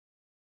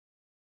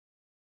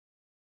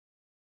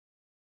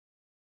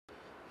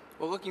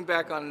Well, looking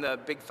back on the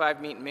Big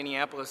Five meet in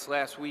Minneapolis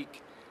last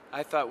week,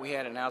 I thought we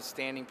had an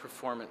outstanding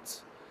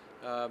performance.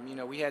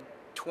 We had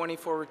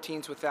 24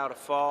 routines without a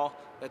fall.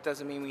 That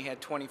doesn't mean we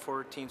had 24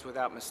 routines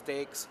without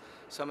mistakes,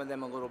 some of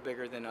them a little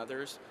bigger than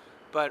others.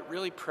 But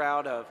really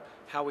proud of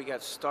how we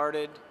got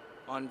started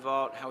on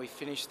vault, how we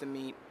finished the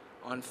meet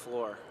on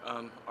floor.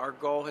 Our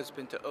goal has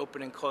been to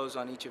open and close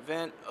on each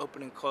event,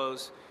 open and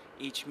close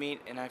each meet,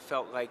 and I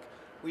felt like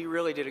we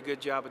really did a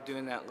good job of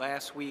doing that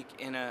last week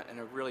in a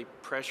really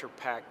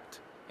pressure-packed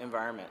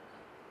environment.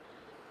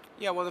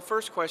 Yeah, well, the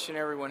first question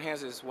everyone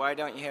has is, why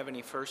don't you have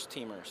any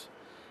first-teamers?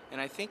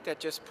 And I think that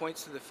just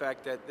points to the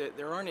fact that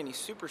there aren't any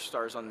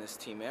superstars on this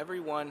team.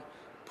 Everyone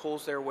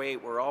pulls their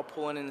weight. We're all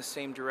pulling in the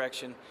same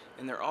direction,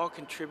 and they're all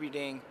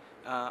contributing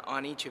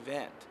on each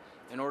event.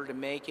 In order to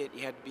make it,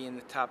 you had to be in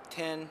the top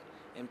 10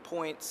 in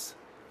points.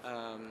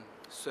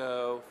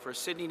 So for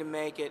Sydney to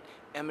make it,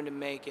 Emma to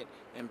make it,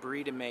 and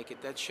Bree to make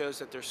it, that shows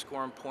that they're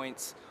scoring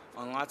points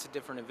on lots of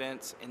different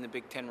events in the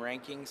Big Ten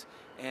rankings.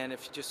 And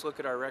if you just look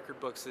at our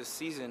record books this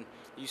season,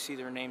 you see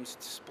their names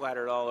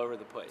splattered all over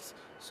the place.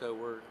 So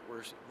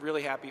we're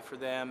really happy for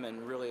them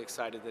and really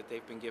excited that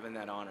they've been given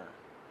that honor.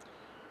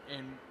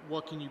 And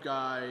what can you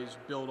guys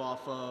build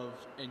off of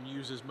and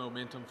use as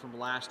momentum from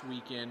last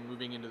weekend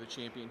moving into the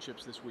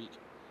championships this week?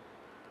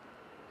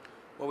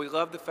 Well, we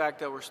love the fact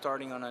that we're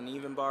starting on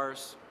uneven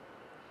bars.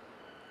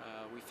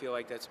 We feel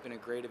like that's been a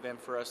great event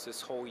for us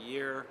this whole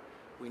year.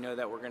 We know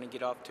that we're going to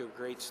get off to a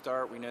great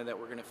start. We know that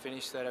we're going to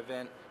finish that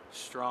event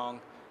strong.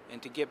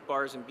 And to get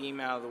bars and beam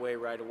out of the way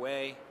right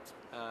away,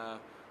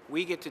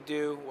 we get to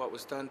do what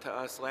was done to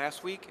us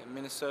last week in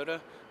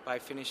Minnesota by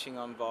finishing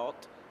on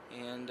vault.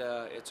 And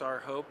it's our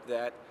hope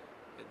that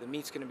the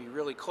meet's going to be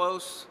really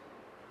close.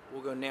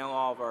 We'll go nail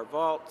all of our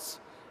vaults,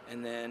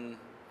 and then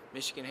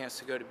Michigan has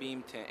to go to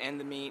beam to end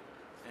the meet.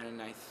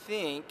 And I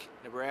think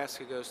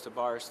Nebraska goes to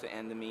bars to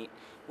end the meet,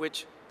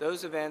 which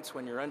those events,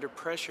 when you're under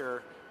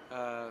pressure,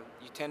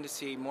 you tend to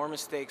see more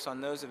mistakes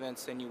on those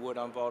events than you would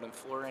on vault and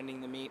floor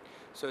ending the meet.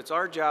 So it's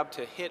our job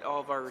to hit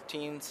all of our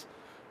routines,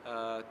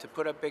 to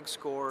put up big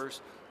scores,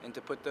 and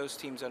to put those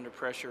teams under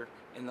pressure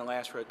in the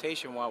last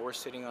rotation while we're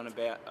sitting on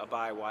a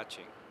bye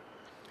watching.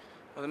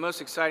 Well, the most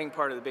exciting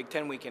part of the Big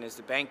Ten weekend is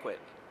the banquet.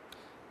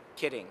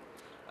 Kidding.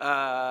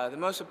 The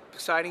most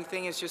exciting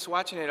thing is just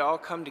watching it all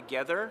come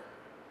together.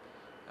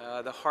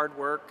 The hard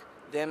work,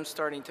 them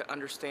starting to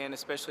understand,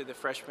 especially the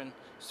freshmen,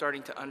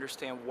 starting to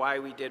understand why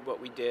we did what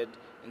we did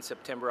in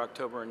September,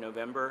 October, and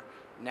November.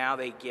 Now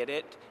they get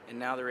it, and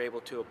now they're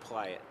able to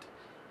apply it.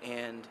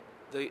 And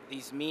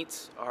these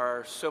meets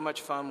are so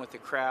much fun with the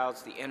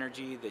crowds, the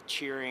energy, the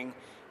cheering,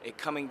 it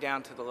coming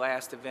down to the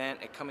last event,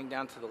 it coming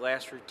down to the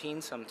last routine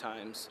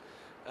sometimes.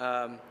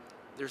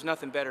 There's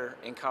nothing better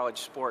in college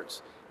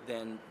sports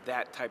than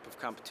that type of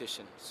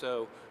competition.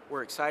 So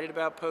we're excited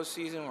about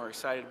postseason, we're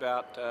excited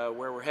about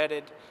where we're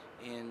headed,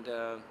 and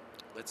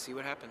let's see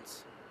what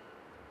happens.